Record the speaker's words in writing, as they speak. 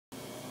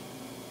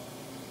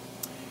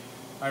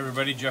Hi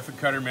everybody, Jeff at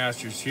Cutter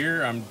Masters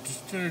here. I'm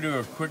just going to do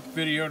a quick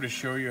video to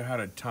show you how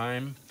to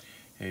time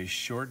a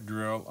short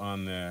drill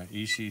on the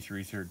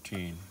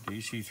EC313. The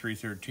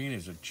EC313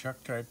 is a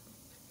chuck type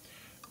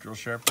drill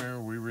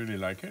sharpener. We really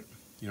like it.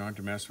 You don't have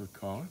to mess with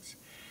collets.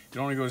 It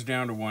only goes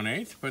down to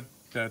 1/8, but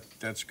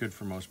that's good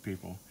for most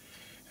people.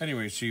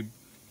 Anyway, see,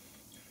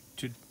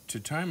 to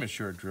time a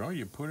short drill,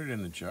 you put it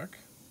in the chuck.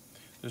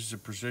 This is a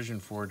precision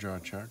 4-jaw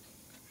chuck.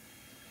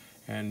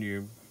 And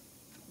you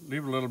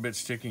leave a little bit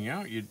sticking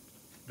out.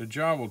 The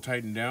jaw will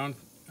tighten down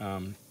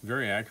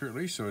very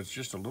accurately, so it's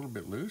just a little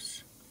bit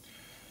loose.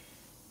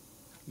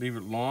 Leave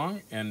it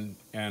long and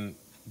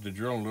the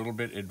drill a little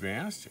bit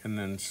advanced, and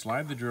then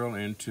slide the drill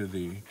into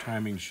the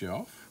timing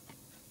shelf.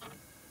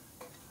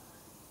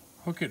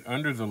 Hook it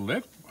under the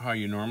lip, how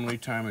you normally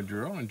time a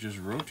drill, and just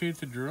rotate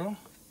the drill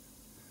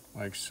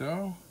like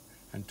so,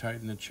 and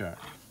tighten the chuck.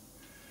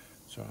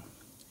 So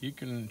you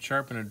can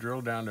sharpen a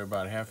drill down to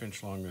about 1/2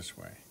 inch long this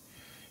way.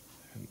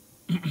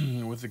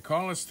 With the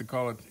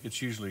collet,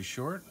 it's usually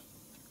short,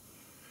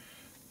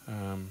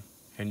 and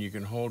you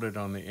can hold it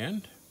on the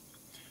end.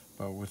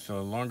 But with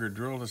the longer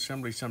drill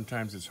assembly,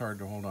 sometimes it's hard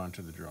to hold on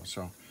to the drill.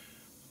 So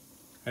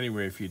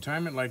anyway, if you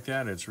time it like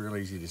that, it's real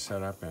easy to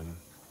set up, and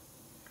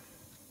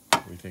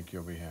we think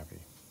you'll be happy.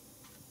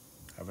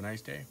 Have a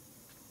nice day.